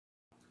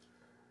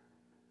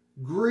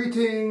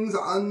Greetings,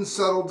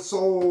 unsettled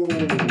souls.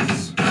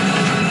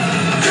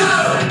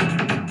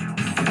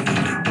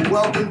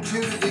 Welcome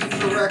to the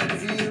correct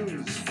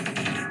views.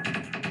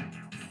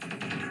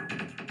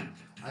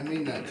 I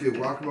mean that too.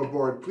 Welcome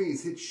aboard.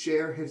 Please hit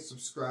share, hit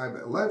subscribe.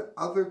 Let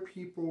other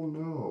people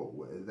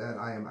know that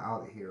I am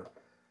out here.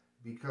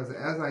 Because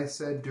as I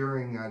said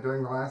during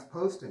the last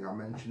posting, I'll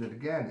mention it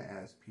again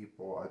as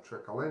people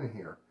trickle in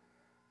here.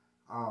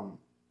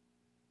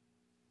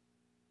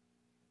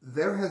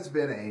 There has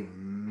been a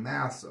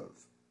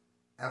massive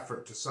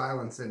effort to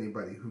silence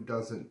anybody who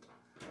doesn't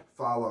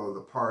follow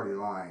the party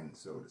line,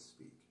 so to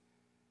speak.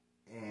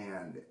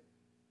 And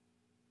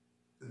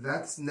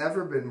that's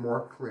never been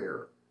more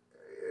clear,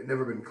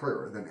 never been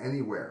clearer than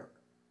anywhere,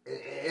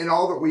 in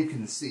all that we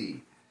can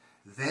see,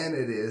 than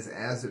it is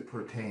as it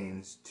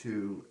pertains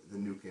to the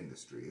nuke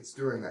industry. It's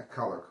doing that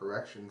color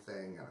correction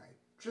thing, and I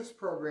just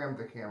programmed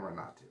the camera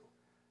not to.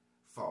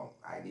 Phone,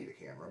 I need a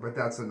camera, but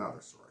that's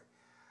another story.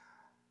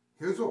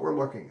 Here's what we're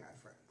looking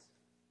at, friends.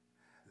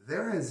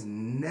 There has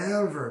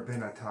never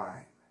been a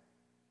time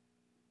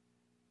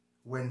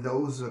when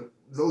those of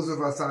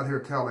us out here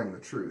telling the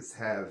truth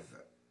have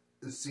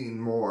seen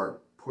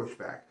more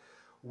pushback.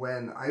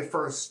 When I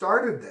first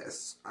started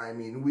this, I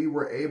mean, we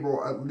were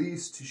able at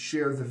least to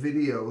share the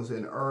videos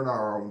and earn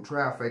our own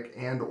traffic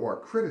and or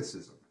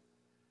criticism.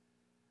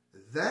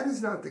 That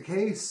is not the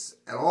case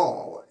at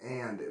all,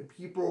 and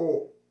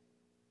people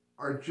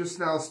are just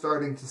now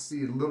starting to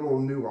see little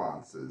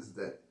nuances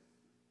that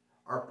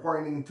are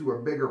pointing to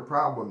a bigger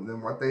problem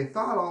than what they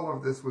thought all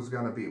of this was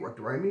going to be. What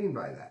do I mean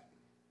by that?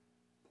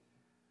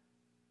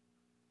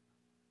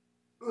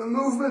 The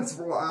movements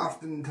will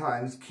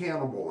oftentimes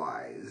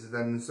cannibalize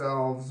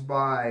themselves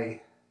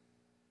by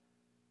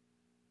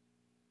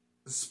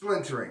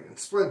splintering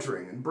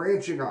and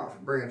branching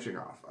off.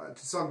 To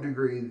some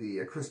degree,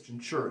 the Christian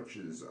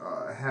churches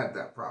had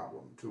that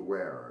problem to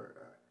where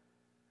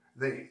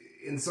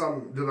in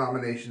some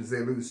denominations, they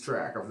lose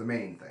track of the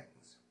main things.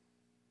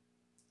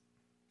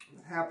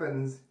 It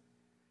happens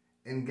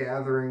in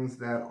gatherings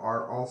that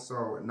are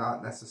also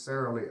not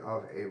necessarily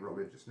of a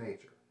religious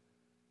nature.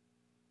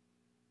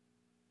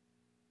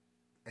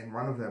 And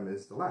one of them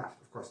is the left.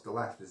 Of course, the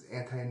left is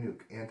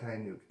anti-nuke,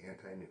 anti-nuke,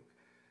 anti-nuke.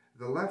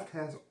 The left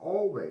has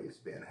always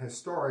been,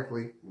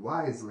 historically,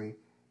 wisely,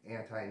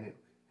 anti-nuke.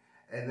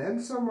 And then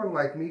someone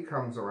like me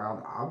comes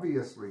around,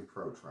 obviously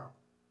pro-Trump,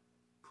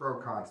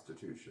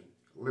 pro-Constitution,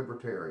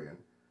 libertarian,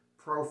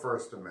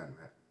 pro-First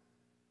Amendment.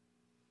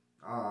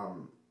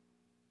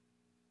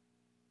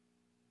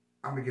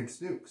 I'm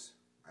against nukes.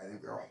 I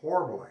think they're a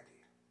horrible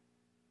idea.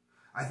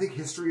 I think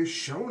history has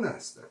shown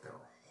us that they're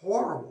a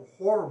horrible,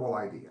 horrible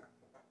idea.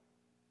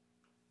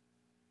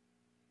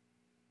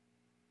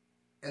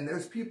 And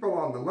there's people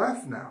on the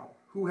left now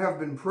who have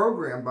been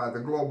programmed by the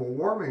global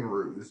warming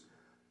ruse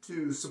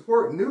to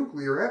support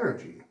nuclear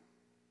energy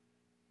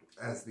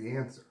as the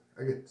answer.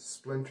 Again,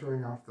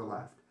 splintering off the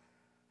left,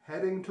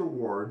 heading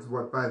towards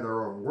what, by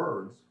their own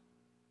words,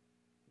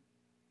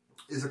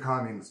 is a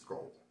communist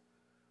goal.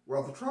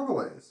 Well, the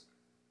trouble is,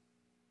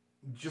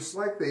 just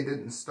like they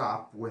didn't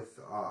stop with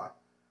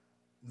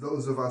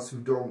those of us who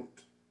don't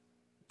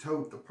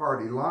tote the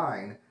party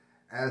line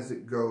as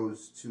it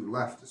goes to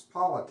leftist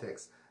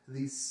politics,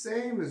 the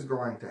same is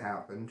going to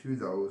happen to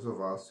those of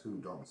us who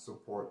don't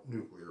support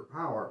nuclear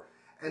power.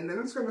 And then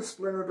it's going to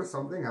splinter to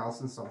something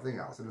else and something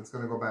else. And it's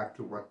going to go back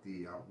to what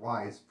the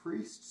wise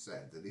priest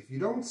said, that if you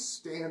don't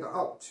stand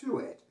up to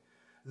it,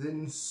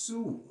 then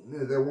soon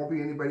there won't be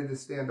anybody to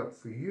stand up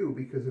for you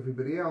because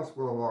everybody else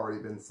will have already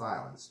been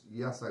silenced.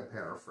 Yes, I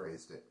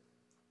paraphrased it,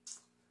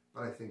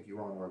 but I think you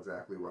all know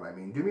exactly what I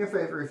mean. Do me a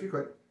favor if you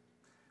could.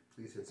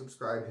 Please hit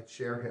subscribe, hit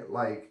share, hit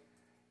like.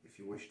 If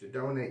you wish to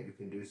donate, you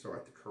can do so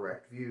at the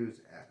correct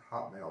views at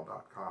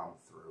hotmail.com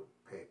through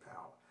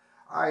PayPal.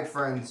 All right,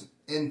 friends,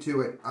 into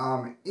it.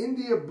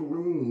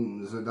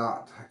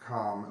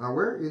 IndiaBlooms.com. Now,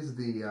 where is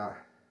the...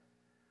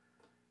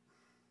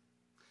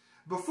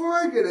 Before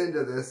I get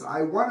into this,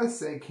 I want to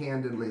say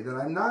candidly that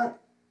I'm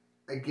not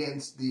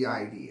against the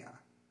idea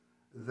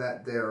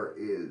that there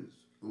is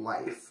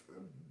life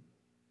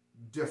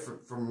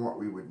different from what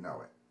we would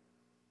know it.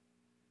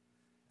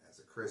 As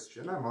a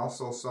Christian, I'm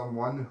also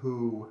someone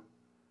who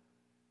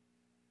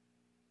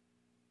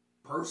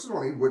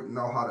personally wouldn't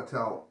know how to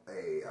tell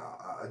a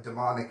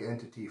demonic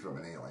entity from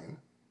an alien.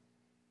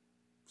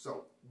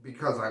 So,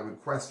 because I would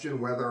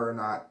question whether or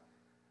not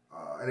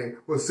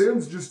well,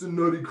 Sam's just a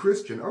nutty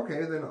Christian.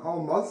 Okay, then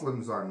all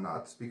Muslims are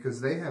nuts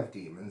because they have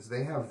demons.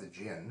 They have the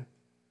jinn.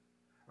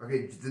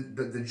 Okay,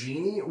 the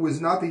genie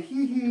was not the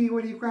hee-hee,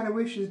 what kind of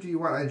wishes do you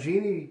want? A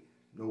genie,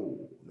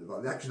 no.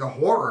 Actually, the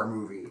horror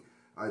movie,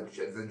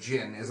 the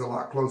jinn, is a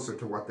lot closer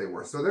to what they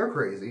were. So they're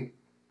crazy.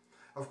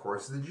 Of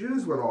course, the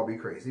Jews would all be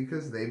crazy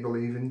because they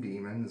believe in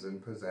demons and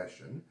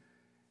possession.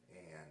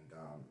 And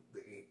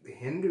the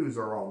Hindus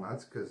are all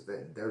nuts because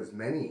there's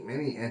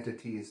many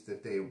entities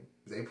that they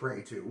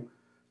pray to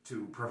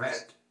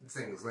prevent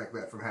things like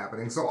that from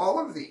happening. So all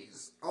of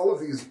these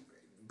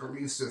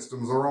belief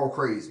systems are all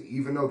crazy,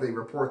 even though they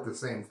report the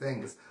same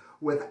things.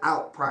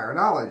 without prior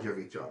knowledge of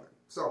each other.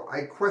 So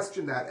I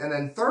question that. And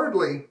then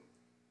thirdly,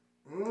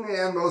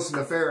 and most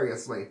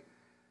nefariously,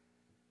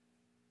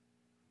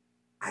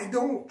 I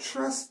don't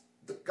trust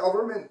the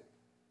government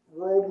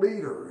world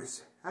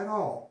leaders at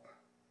all.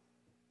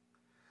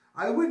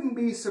 I wouldn't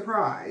be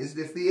surprised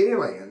if the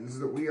aliens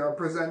that we are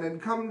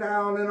presented come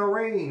down in a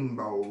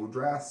rainbow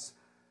dress,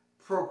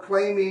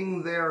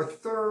 proclaiming their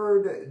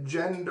third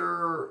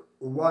gender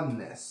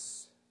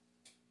oneness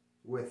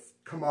with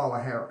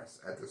Kamala Harris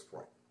at this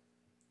point.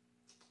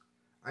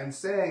 I'm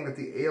saying that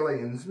the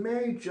aliens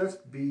may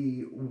just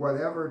be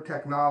whatever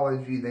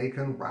technology they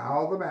can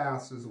wow the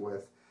masses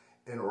with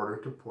in order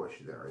to push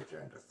their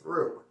agenda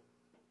through.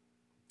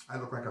 I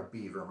look like a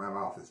beaver. My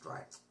mouth is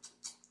dry.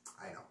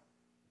 I know.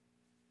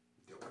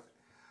 Deal with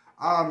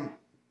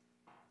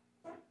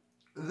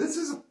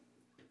it.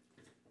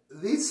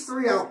 These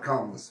three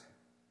outcomes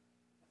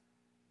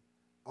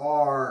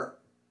are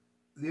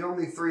the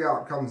only three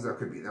outcomes there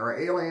could be. There are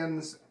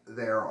aliens,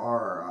 there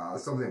are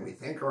something we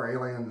think are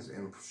aliens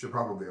and should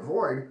probably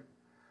avoid,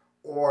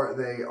 or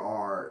they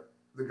are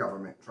the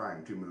government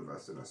trying to move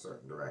us in a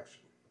certain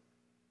direction.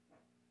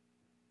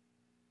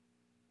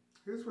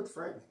 Here's what's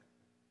frightening.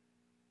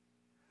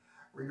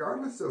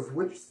 Regardless of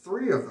which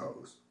three of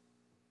those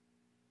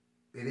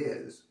it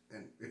is,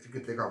 and if you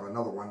could think of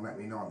another one, let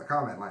me know in the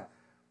comment line.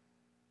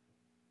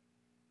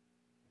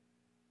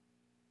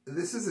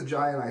 This is a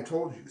giant I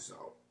told you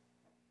so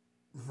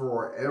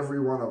for every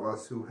one of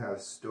us who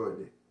have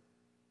stood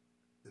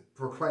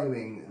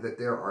proclaiming that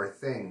there are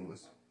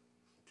things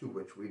to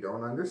which we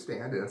don't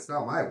understand, and it's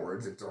not my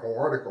words, it's a whole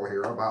article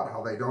here about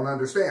how they don't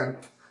understand.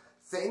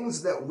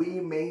 Things that we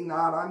may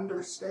not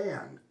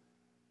understand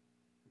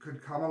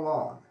could come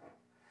along.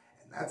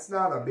 And that's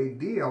not a big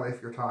deal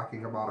if you're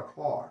talking about a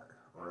car,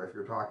 or if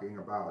you're talking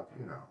about,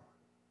 you know,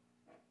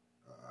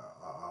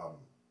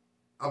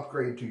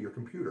 upgrade to your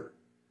computer.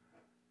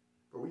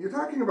 But when you're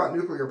talking about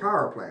nuclear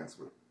power plants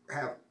that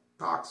have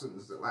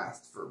toxins that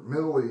last for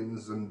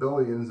millions and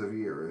billions of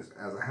years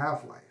as a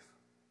half-life,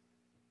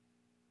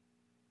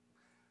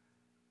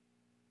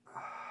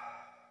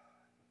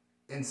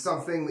 and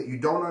something that you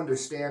don't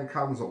understand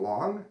comes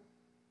along,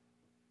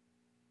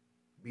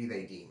 be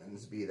they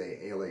demons, be they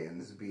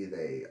aliens, be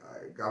they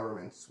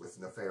governments with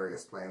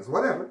nefarious plans,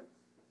 whatever,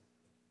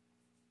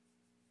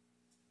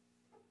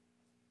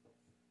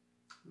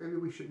 maybe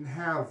we shouldn't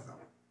have them.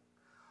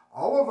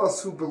 All of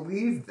us who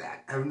believe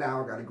that have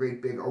now got a great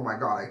big, oh my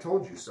God, I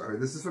told you so.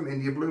 This is from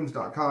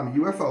IndiaBlooms.com.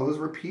 UFOs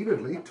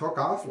repeatedly took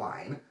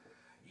offline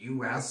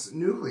U.S.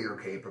 nuclear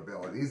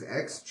capabilities,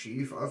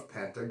 ex-chief of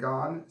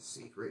Pentagon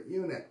secret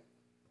unit.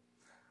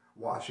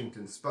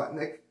 Washington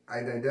Sputnik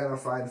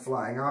identified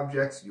flying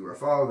objects,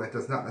 UFO, that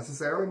does not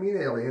necessarily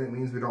mean alien, it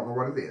means we don't know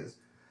what it is,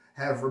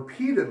 have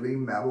repeatedly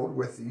meddled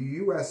with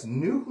U.S.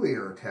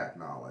 nuclear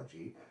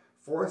technology,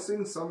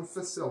 forcing some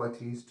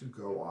facilities to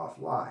go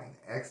offline.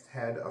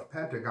 Ex-head of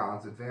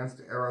Pentagon's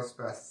Advanced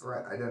Aerospace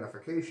Threat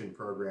Identification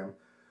Program,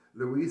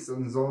 Luis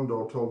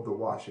Anzondo, told the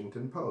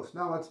Washington Post.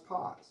 Now let's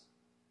pause.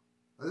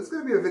 Now, this is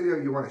going to be a video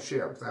you want to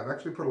share, because I've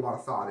actually put a lot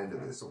of thought into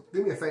this, so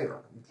do me a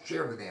favor,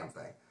 share the damn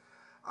thing.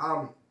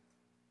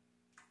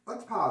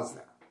 Let's pause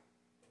there.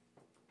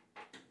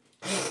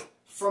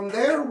 From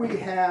there we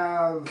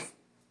have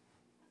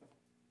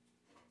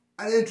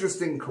an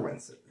interesting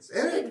coincidence.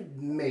 And it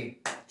may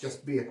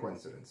just be a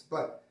coincidence,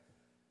 but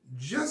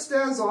just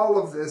as all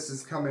of this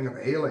is coming of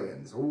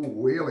aliens,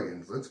 oh,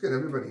 aliens, let's get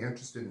everybody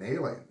interested in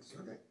aliens,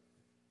 okay?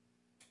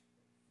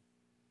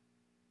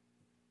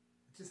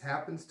 It just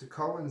happens to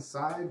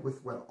coincide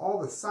with when all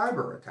the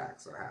cyber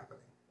attacks are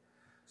happening.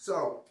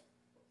 So,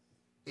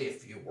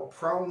 if you were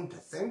prone to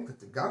think that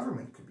the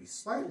government could be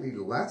slightly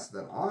less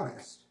than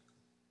honest,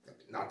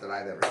 not that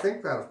I'd ever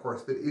think that, of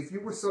course, but if you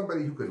were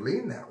somebody who could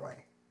lean that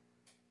way,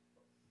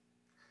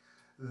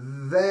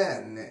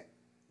 then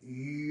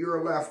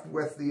you're left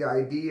with the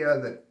idea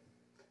that,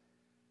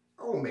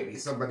 oh, maybe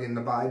somebody in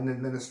the Biden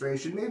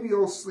administration, maybe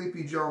old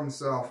Sleepy Joe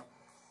himself,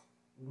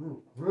 he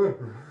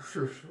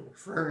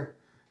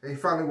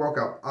finally woke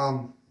up.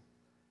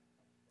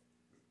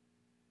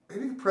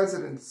 Maybe the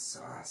president's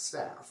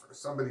staff or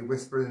somebody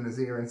whispered in his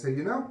ear and said,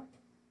 you know,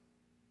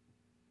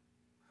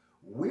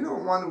 we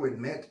don't want to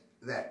admit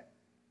that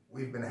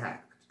we've been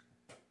hacked.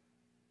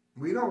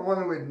 We don't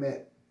want to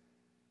admit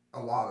a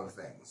lot of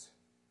things.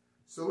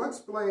 So let's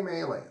blame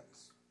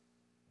aliens.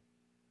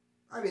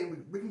 I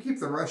mean, we can keep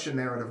the Russian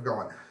narrative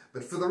going.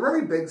 But for the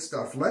really big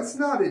stuff, let's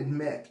not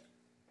admit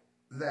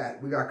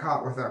that we got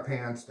caught with our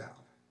pants down.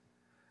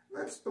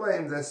 Let's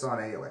blame this on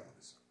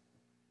aliens.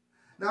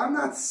 Now, I'm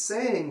not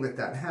saying that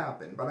that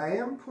happened, but I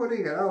am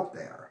putting it out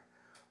there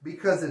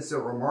because it's a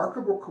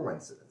remarkable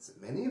coincidence.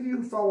 And many of you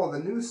who follow the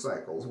news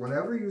cycles,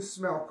 whenever you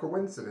smell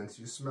coincidence,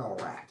 you smell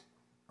a rat.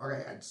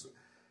 Okay,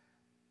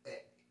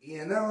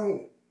 you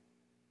know,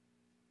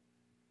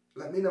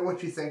 let me know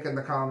what you think in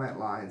the comment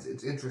lines.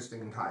 It's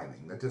interesting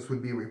timing that this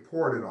would be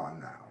reported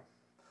on now.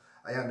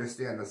 I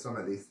understand that some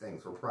of these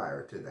things were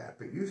prior to that,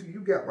 but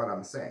you get what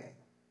I'm saying.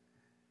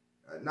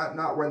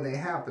 Not when they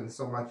happen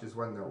so much as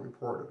when they're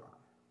reported on.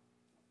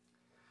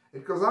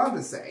 It goes on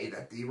to say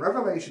that the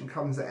revelation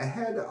comes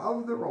ahead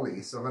of the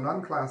release of an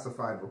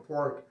unclassified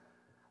report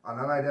on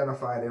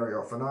unidentified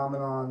aerial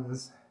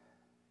phenomenons,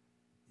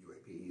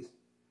 UAPs,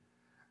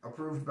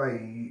 observed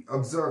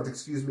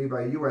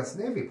by U.S.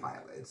 Navy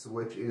pilots,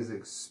 which is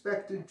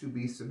expected to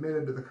be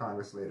submitted to the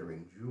Congress later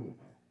in June.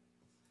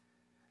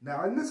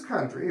 Now, in this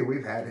country,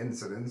 we've had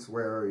incidents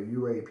where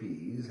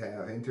UAPs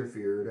have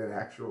interfered and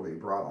actually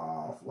brought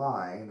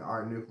offline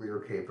our nuclear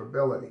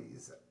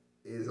capabilities,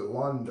 as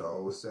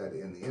Londo said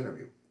in the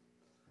interview.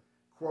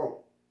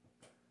 Quote,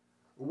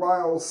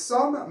 "While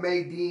some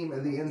may deem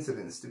the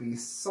incidents to be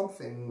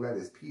something that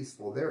is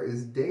peaceful, there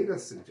is data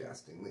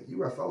suggesting that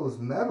UFOs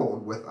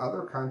meddled with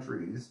other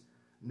countries'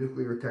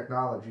 nuclear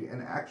technology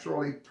and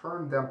actually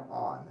turned them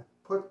on,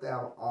 put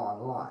them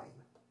online."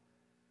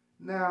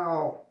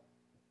 Now,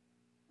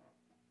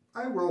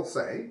 I will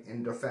say,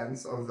 in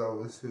defense of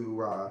those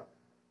who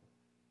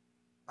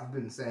I've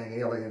been saying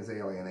aliens,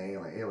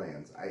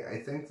 aliens, I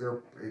think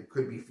it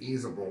could be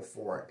feasible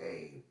for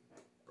a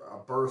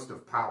burst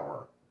of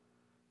power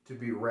to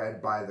be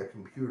read by the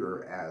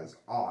computer as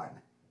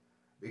on,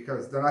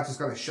 because they're not just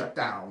going to shut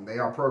down. They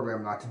are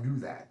programmed not to do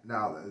that.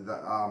 Now,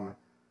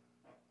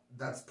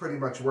 that's pretty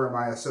much where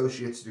my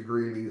associate's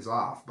degree leaves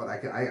off, but I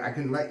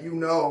can let you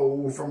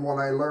know from what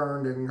I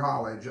learned in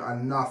college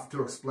enough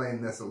to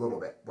explain this a little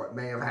bit, what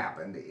may have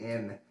happened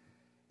in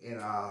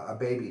a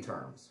baby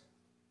terms.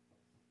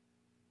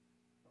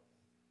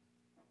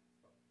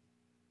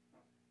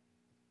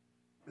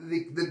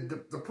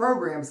 The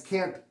programs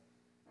can't,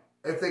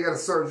 if they get a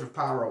surge of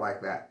power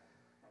like that,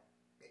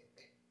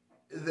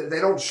 they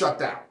don't shut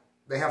down.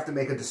 They have to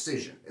make a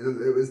decision.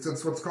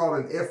 It's what's called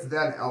an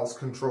if-then-else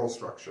control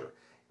structure.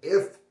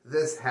 If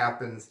this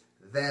happens,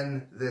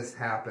 then this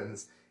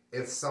happens.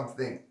 If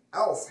something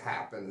else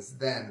happens,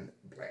 then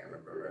blah, blah,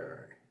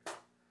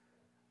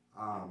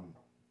 blah.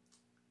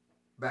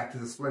 Back to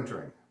the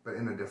splintering, but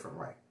in a different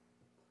way.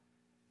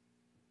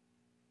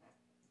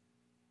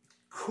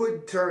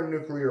 Could turn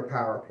nuclear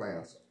power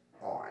plants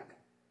on.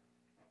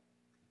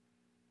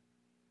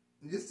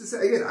 Just to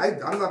say, again,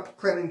 I'm not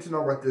claiming to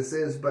know what this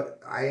is, but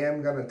I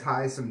am going to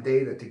tie some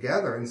data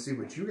together and see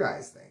what you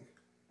guys think.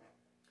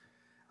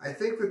 I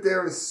think that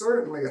there is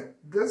certainly, at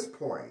this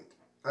point,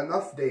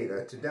 enough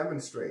data to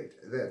demonstrate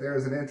that there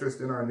is an interest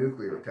in our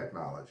nuclear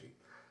technology.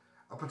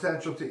 A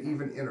potential to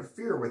even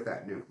interfere with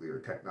that nuclear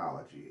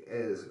technology,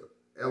 as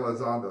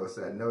Elizondo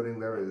said, noting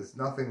there is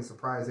nothing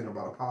surprising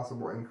about a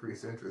possible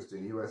increased interest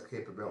in U.S.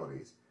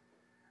 capabilities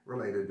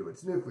related to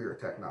its nuclear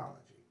technology.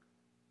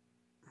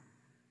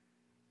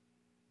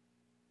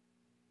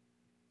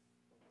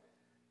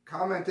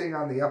 Commenting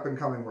on the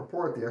up-and-coming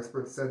report, the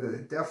experts said that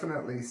it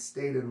definitely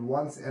stated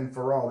once and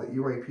for all that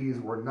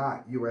UAPs were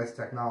not U.S.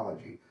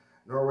 technology,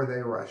 nor were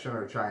they Russian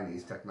or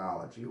Chinese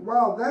technology.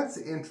 Well, that's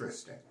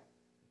interesting.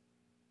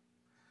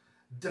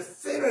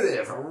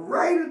 Definitive,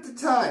 right at the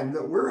time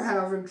that we're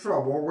having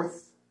trouble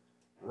with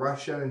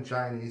Russian and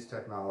Chinese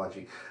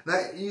technology. Now,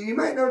 you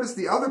might notice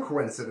the other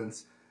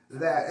coincidence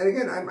that, and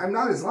again, I'm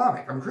not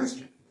Islamic, I'm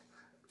Christian.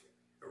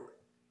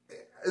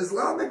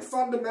 Islamic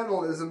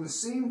fundamentalism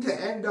seemed to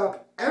end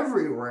up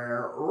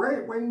everywhere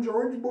right when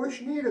George Bush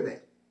needed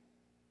it.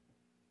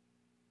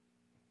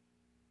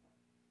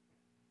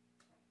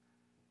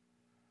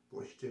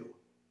 Bush 2.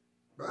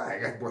 Well, I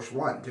guess Bush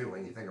 1 too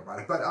when you think about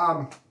it. But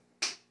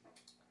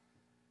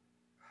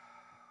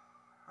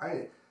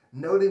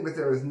noting that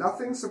there is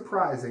nothing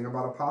surprising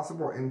about a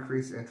possible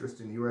increased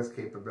interest in U.S.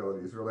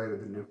 capabilities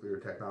related to nuclear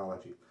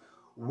technology.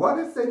 What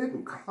if they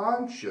didn't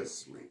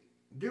consciously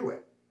do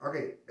it?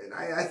 Okay,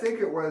 I think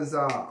it was,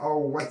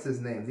 what's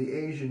his name? The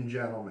Asian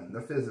gentleman, the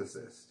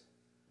physicist.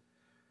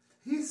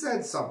 He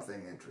said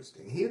something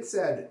interesting. He had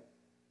said,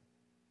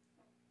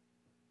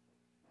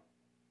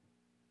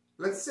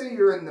 let's say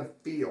you're in the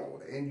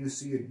field and you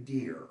see a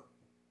deer,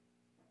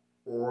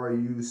 or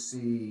you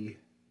see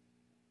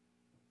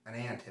an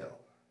anthill.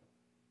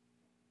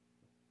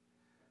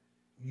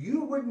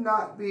 You would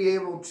not be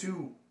able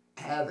to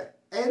have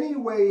any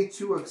way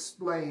to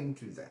explain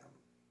to them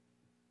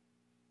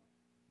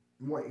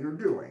what you're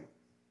doing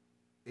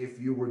if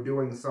you were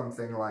doing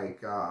something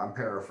like, I'm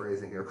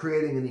paraphrasing here,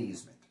 creating an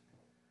easement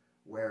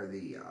where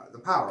the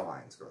power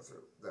lines go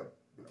through, the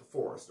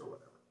forest or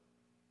whatever.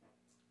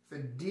 If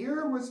a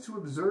deer was to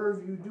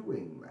observe you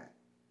doing that,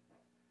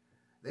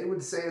 they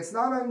would say it's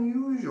not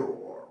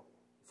unusual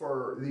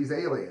for these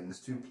aliens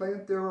to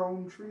plant their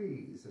own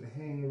trees and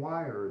hang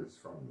wires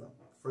from them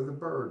for the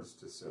birds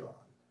to sit on.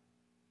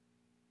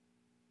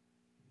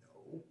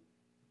 No,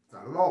 it's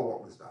not at all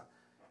what was done.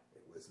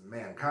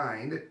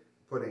 Mankind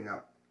putting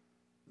up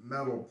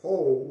metal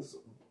poles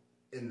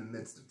in the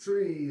midst of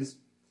trees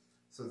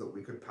so that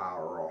we could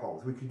power our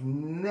homes. We could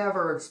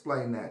never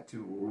explain that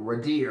to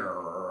a deer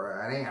or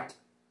an ant.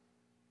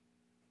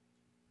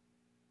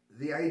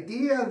 The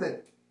idea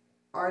that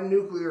our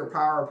nuclear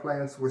power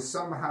plants were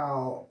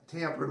somehow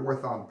tampered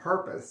with on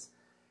purpose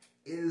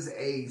is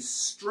a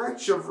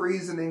stretch of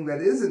reasoning that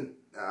isn't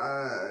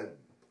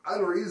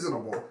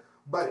unreasonable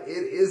but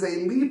it is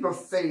a leap of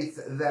faith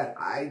that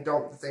I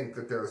don't think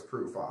that there's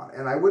proof on.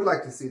 And I would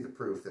like to see the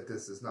proof that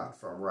this is not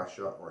from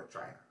Russia or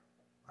China.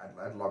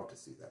 I'd love to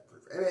see that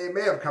proof. And it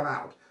may have come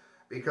out,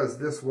 because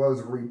this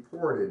was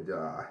reported,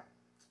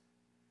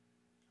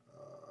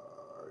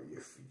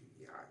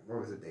 what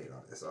was the date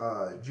on this?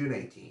 June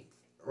 18th.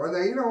 Well,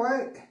 then, you know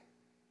what?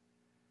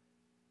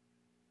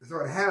 So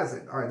it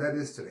hasn't. All right, that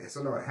is today.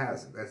 So no, it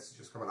hasn't. That's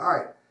just coming. All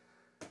right.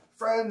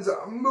 Friends,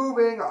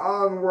 moving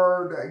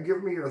onward.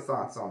 Give me your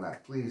thoughts on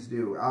that. Please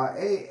do.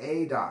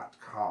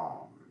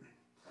 AA.com.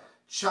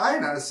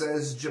 China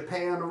says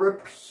Japan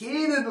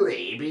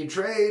repeatedly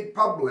betrayed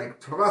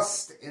public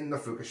trust in the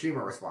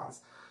Fukushima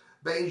response.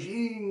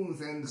 Beijing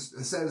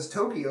says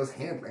Tokyo's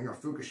handling of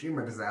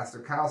Fukushima disaster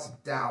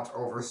caused doubt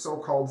over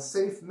so-called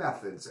safe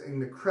methods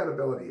and the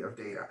credibility of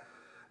data.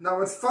 Now,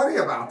 what's funny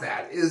about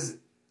that is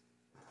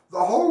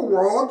the whole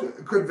world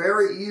could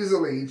very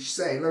easily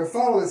say, now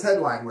follow this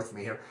headline with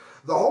me here,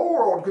 the whole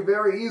world could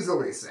very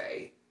easily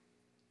say,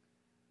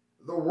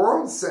 the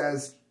world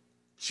says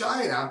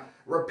China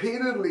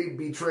repeatedly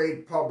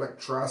betrayed public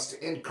trust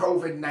in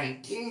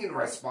COVID-19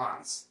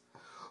 response.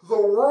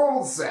 The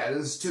world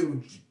says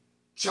to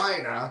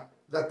China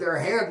that their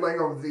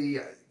handling of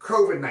the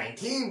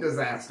COVID-19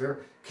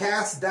 disaster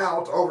cast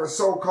doubt over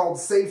so-called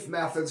safe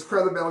methods,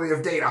 credibility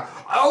of data.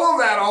 All of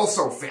that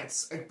also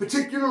fits,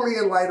 particularly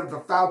in light of the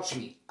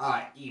Fauci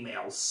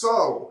emails.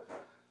 So,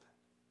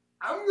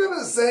 I'm going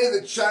to say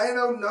that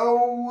China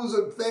knows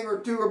a thing or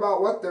two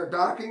about what they're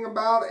talking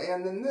about,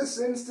 and in this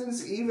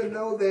instance, even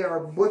though they are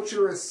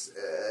butcherous,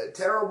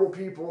 terrible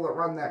people that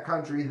run that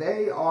country,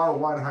 they are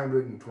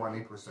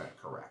 120%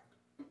 correct.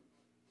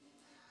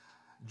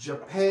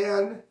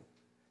 Japan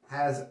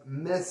has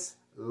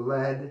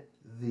misled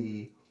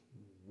the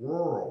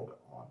world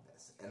on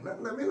this. And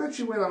let me let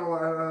you in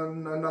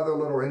on another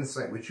little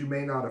insight, which you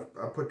may not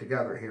have put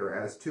together here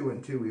as 2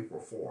 and 2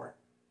 = 4.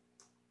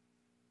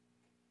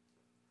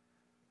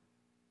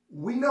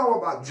 We know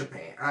about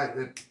Japan,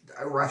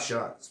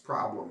 Russia's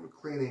problem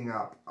cleaning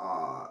up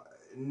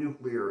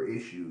nuclear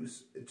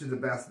issues to the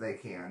best they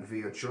can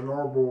via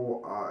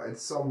Chernobyl.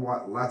 It's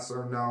somewhat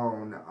lesser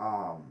known,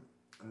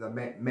 the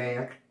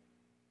Mayak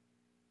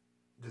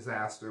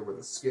disaster where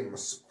the skin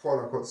was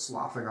quote-unquote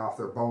sloughing off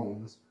their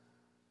bones.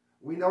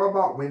 We know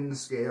about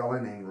Windscale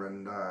in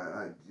England,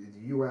 the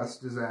U.S.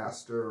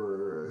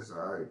 disasters,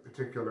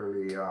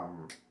 particularly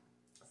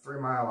 3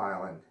 Mile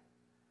Island.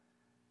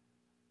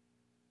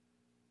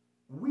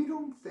 We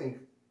don't think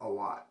a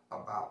lot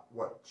about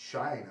what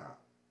China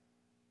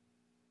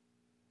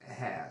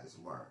has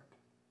learned.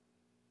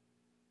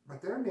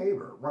 But their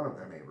neighbor, one of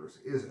their neighbors,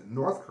 is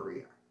North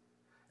Korea.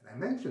 And I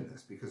mention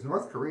this because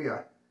North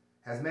Korea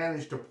has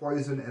managed to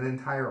poison an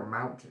entire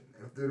mountain.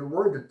 If the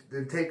word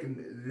that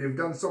they've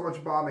done so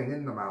much bombing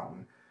in the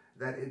mountain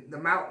that the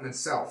mountain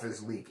itself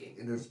is leaking,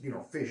 and there's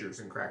fissures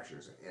and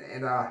fractures,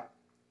 and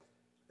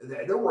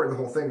they're worried the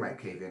whole thing might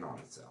cave in on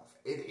itself.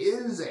 It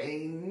is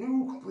a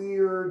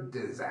nuclear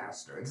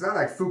disaster. It's not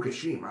like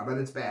Fukushima, but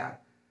it's bad.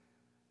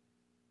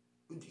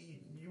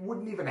 You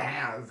wouldn't even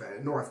have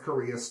North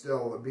Korea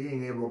still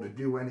being able to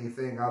do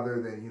anything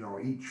other than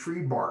eat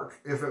tree bark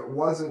if it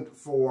wasn't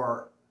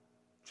for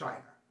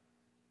China.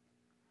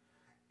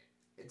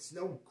 It's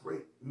no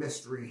great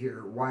mystery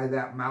here why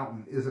that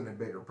mountain isn't a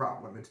bigger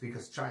problem. It's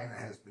because China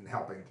has been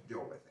helping to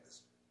deal with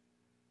this.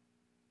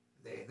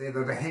 They're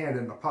the hand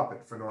in the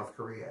puppet for North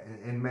Korea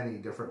in many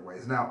different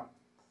ways. Now,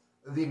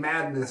 the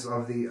madness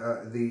of the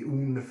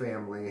Un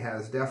family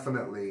has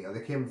definitely, the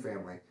Kim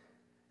family,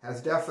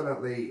 has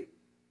definitely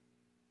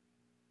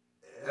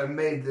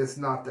made this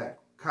not that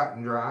cut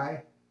and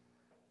dry.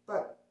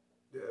 But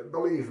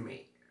believe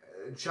me,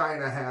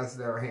 China has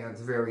their hands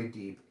very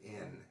deep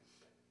in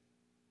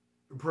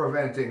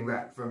preventing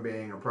that from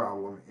being a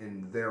problem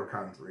in their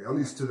country, at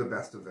least to the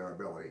best of their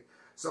ability.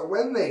 So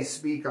when they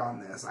speak on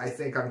this, I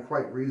think I'm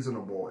quite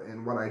reasonable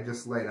in what I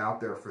just laid out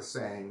there for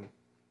saying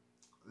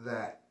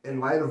that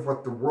in light of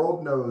what the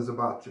world knows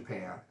about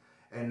Japan,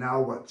 and now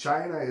what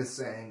China is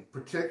saying,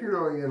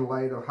 particularly in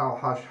light of how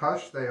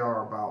hush-hush they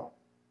are about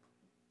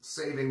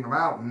saving the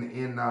mountain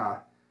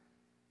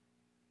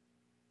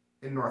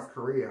in North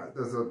Korea,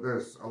 there's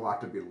a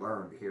lot to be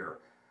learned here.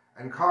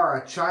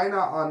 Ankara, China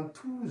on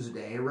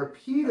Tuesday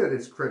repeated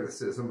its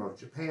criticism of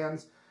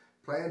Japan's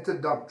plan to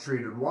dump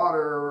treated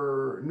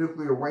water,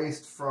 nuclear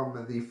waste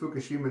from the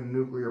Fukushima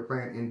nuclear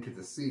plant into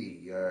the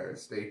sea.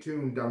 Stay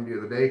tuned, DUMBDEE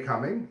of the day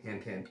coming,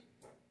 hint hint.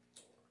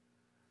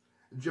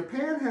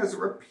 Japan has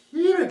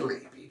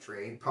repeatedly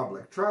betrayed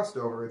public trust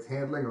over its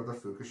handling of the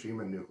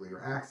Fukushima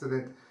nuclear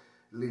accident,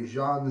 Li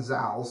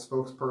Jianzhao,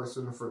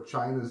 spokesperson for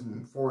China's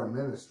foreign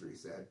ministry,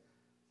 said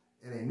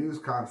in a news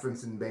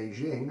conference in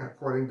Beijing,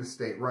 according to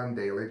state-run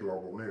daily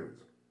Global News.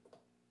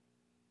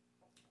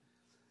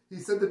 He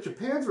said that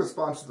Japan's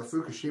response to the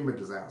Fukushima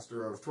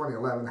disaster of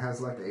 2011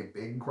 has left a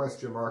big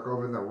question mark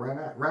over the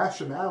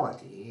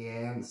rationality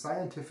and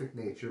scientific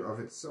nature of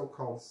its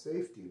so-called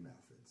safety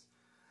methods,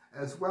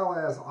 as well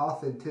as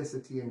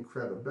authenticity and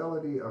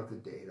credibility of the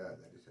data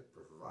that it had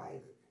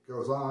provided. It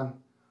goes on,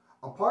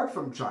 Apart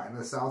from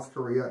China, South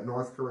Korea,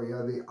 North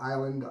Korea, the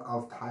island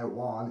of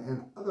Taiwan,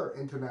 and other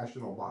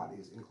international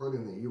bodies,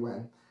 including the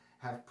UN,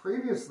 have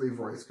previously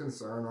voiced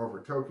concern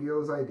over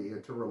Tokyo's idea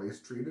to release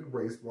treated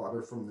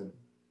wastewater from the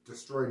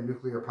destroyed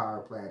nuclear power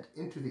plant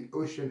into the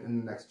ocean in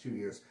the next 2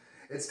 years.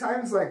 It's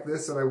times like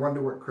this that I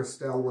wonder what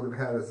Christelle would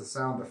have had as a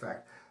sound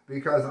effect,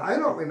 because I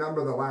don't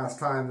remember the last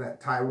time that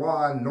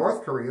Taiwan,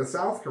 North Korea,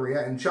 South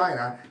Korea, and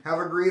China have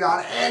agreed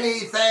on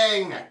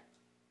anything.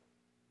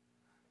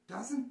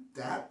 Doesn't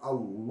that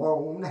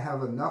alone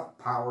have enough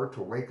power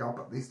to wake up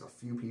at least a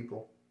few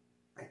people?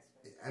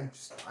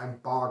 I'm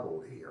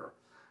boggled here.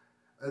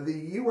 The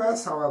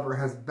U.S., however,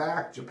 has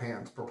backed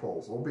Japan's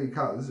proposal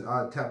because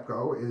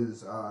TEPCO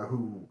is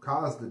who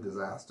caused the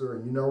disaster,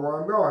 and you know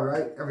where I'm going,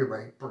 right?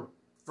 Everybody, for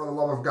the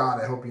love of God,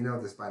 I hope you know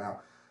this by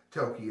now.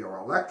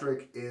 Tokyo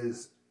Electric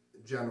is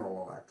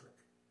General Electric.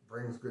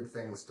 Brings good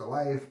things to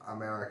life.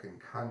 American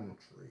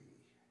country.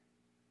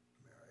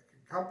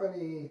 American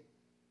company.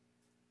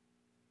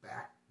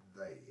 Back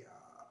the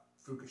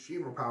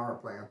Fukushima power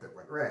plant that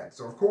went red.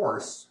 So, of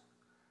course,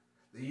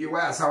 the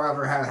U.S.,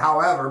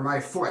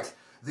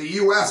 the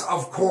U.S.,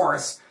 of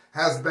course,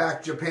 has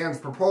backed Japan's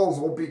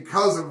proposal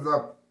because of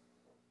the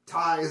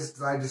ties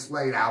that I just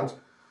laid out,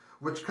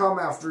 which come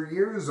after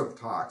years of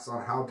talks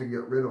on how to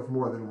get rid of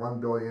more than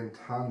 1 billion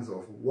tons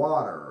of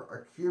water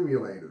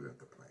accumulated at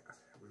the plant.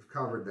 We've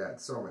covered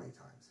that so many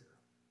times here.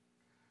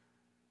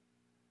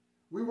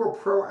 We will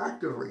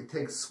proactively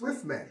take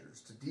swift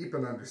measures to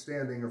deepen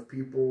understanding of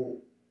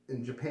people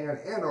in Japan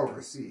and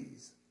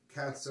overseas,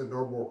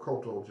 Katsunobu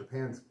Koto,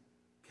 Japan's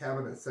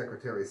Cabinet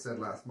Secretary, said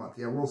last month.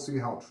 Yeah, we'll see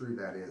how true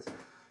that is.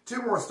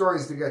 2 more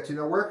stories to get to.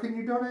 Now, where can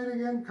you donate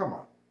again? Come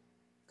on.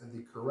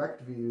 The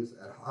correct views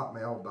at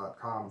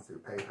hotmail.com through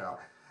PayPal.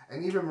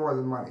 And even more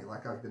than money,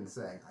 like I've been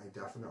saying, I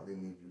definitely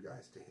need you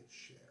guys to hit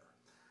share.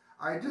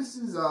 Alright, this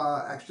is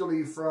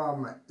actually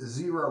from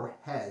Zero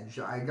Hedge.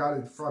 I got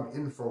it from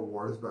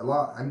InfoWars, but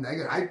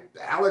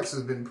Alex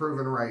has been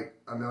proven right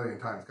a million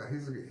times.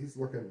 He's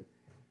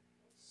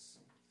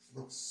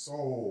looks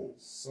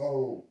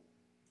so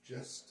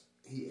just,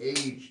 he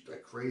aged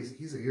like crazy.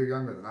 He's a year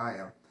younger than I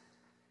am.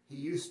 He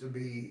used to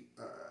be,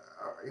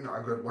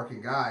 a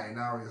good-looking guy, and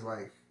now he's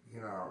like,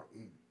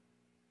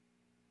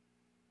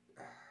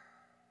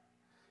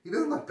 he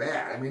doesn't look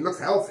bad. I mean, he looks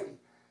healthy.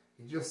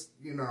 He just,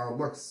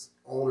 looks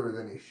older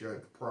than he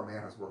should. The poor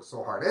man has worked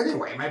so hard.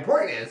 Anyway, my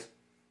point is,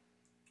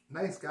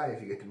 nice guy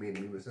if you get to meet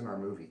him. He was in our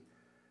movie.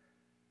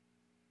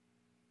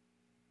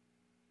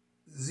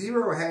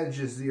 Zero Hedge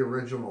is the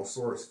original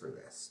source for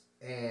this.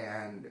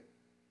 And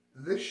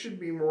this should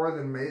be more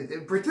than...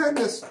 Pretend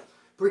this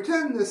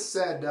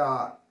said...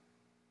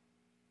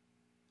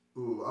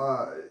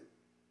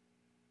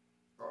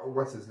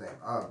 what's his name?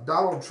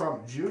 Donald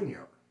Trump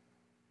Jr.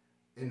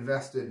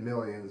 invested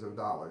millions of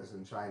dollars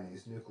in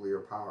Chinese nuclear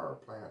power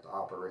plant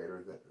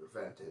operator that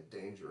prevented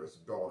dangerous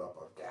buildup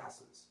of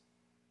gases.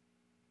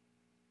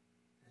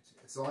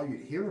 It's all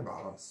you'd hear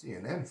about on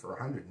CNN for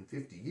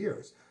 150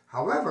 years.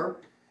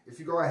 However, if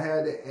you go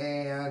ahead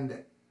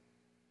and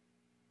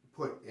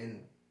put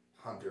in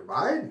Hunter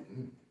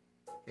Biden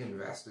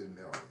invested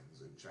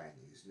millions in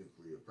Chinese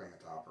nuclear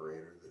plant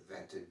operator that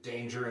vented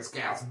dangerous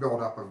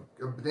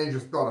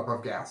buildup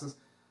of gases,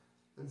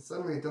 and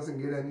suddenly it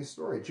doesn't get any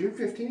story. June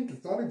 15th,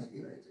 it's not,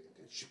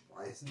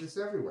 why isn't this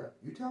everywhere?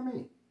 You tell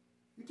me.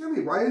 You tell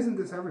me, why isn't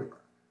this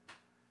everywhere?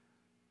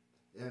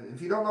 And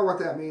if you don't know what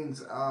that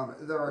means,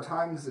 there are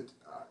times that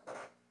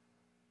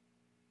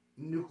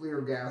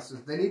nuclear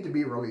gases, they need to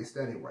be released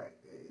anyway,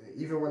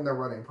 even when they're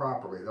running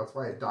properly. That's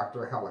why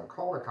Dr. Helen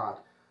Caldicott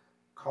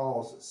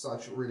calls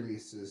such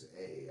releases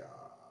a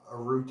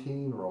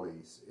routine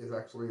release, is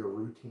actually a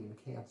routine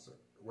cancer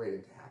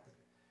waiting to happen,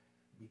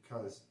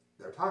 because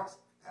they're toxic,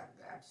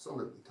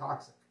 absolutely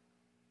toxic.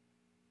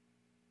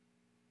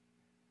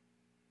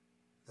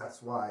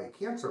 That's why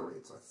cancer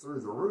rates are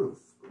through the roof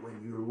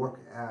when you look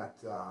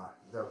at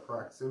their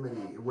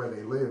proximity, where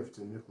they live,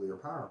 to nuclear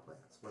power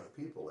plants, where the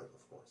people live,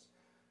 of course.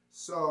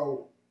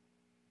 So,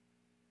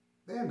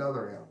 and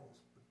other animals,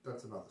 but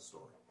that's another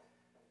story.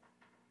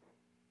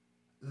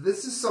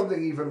 This is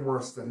something even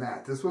worse than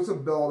that. This was a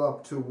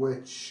build-up to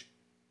which,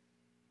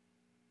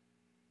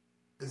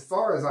 as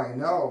far as I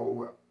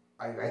know,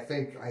 I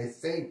think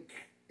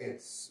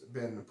it's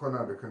been put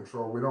under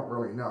control. We don't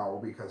really know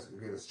because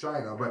it's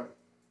China, but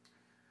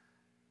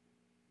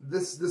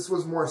this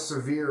was more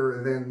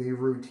severe than the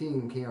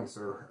routine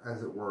cancer,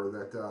 as it were,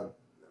 that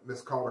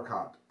Ms.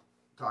 Caldicott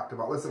talked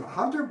about. Listen,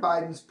 Hunter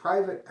Biden's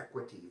private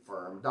equity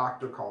firm,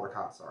 Dr.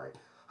 Caldicott, sorry.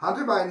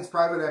 Hunter Biden's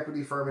private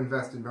equity firm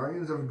invested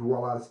millions of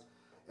dollars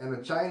in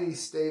a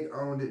Chinese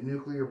state-owned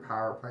nuclear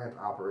power plant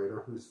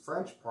operator whose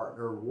French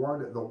partner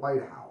warned the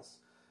White House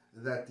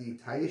that the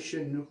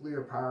Taishan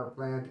nuclear power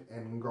plant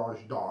in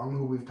Guangdong,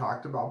 who we've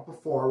talked about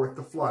before with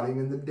the flooding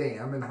and the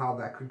dam and how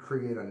that could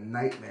create a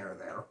nightmare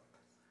there,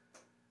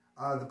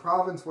 the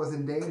province was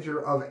in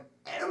danger of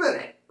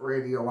imminent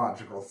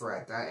radiological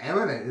threat. That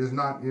imminent is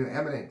not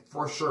imminent,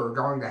 for sure,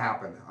 going to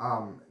happen,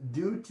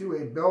 due to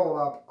a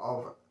buildup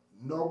of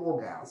noble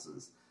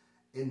gases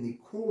in the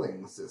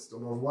cooling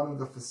system of one of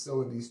the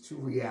facility's 2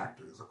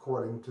 reactors,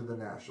 according to the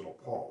National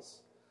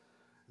Pulse.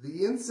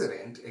 The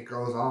incident, it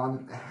goes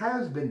on,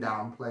 has been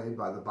downplayed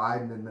by the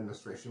Biden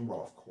administration,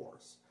 well, of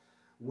course,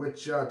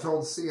 which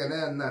told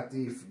CNN that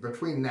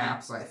between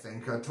naps, I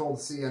think, told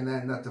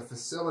CNN that the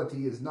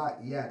facility is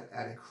not yet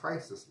at a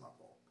crisis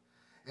level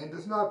and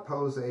does not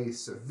pose a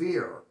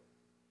severe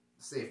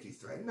safety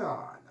threat,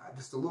 no,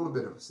 just a little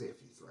bit of a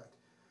safety threat,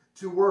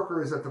 to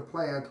workers at the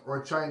plant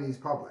or Chinese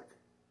public.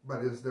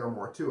 But is there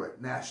more to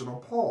it? National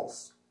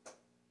Pulse.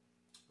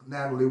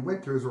 Natalie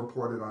Winters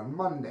reported on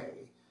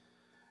Monday.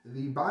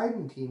 The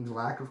Biden team's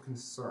lack of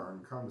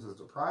concern comes as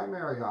the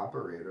primary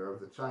operator of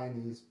the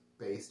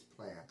Chinese-based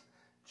plant,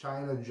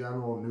 China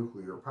General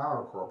Nuclear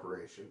Power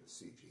Corporation,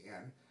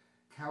 CGN,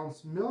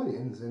 counts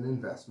millions in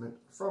investment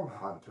from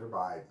Hunter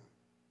Biden.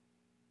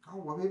 Oh,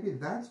 well, maybe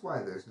that's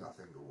why there's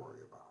nothing to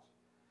worry about.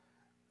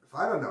 If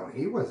I'd have known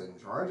he was in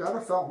charge, I'd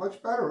have felt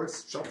much better.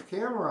 Let's shut the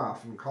camera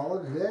off and call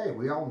it a day.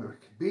 We all know.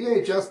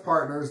 BHS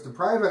Partners, the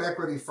private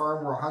equity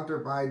firm where Hunter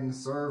Biden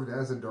served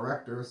as a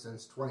director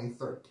since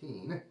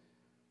 2013,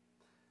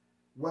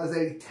 was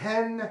a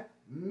 $10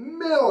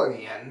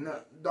 million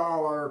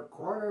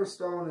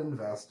cornerstone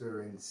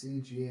investor in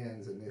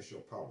CGN's initial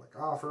public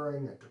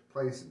offering. It took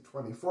place in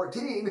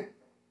 2014,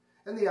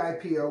 and the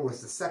IPO was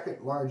the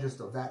second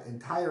largest of that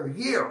entire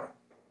year,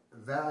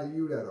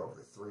 valued at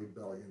over $3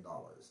 billion.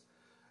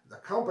 The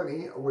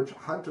company, which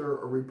Hunter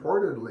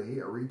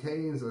reportedly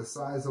retains a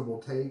sizable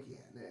take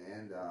in,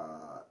 and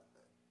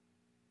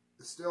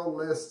still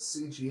lists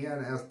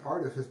CGN as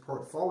part of his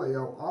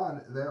portfolio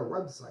on their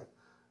website.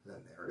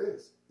 Then there it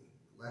is.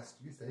 Lest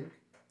you think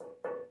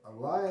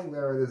I'm lying,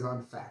 there it is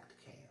on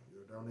FactCam.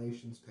 Your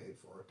donations paid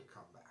for it to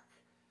come back.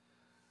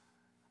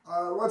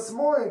 What's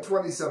more, in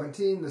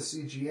 2017, the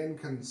CGN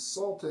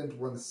consultant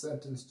was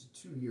sentenced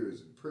to 2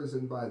 years in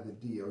prison by the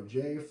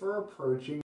DOJ for approaching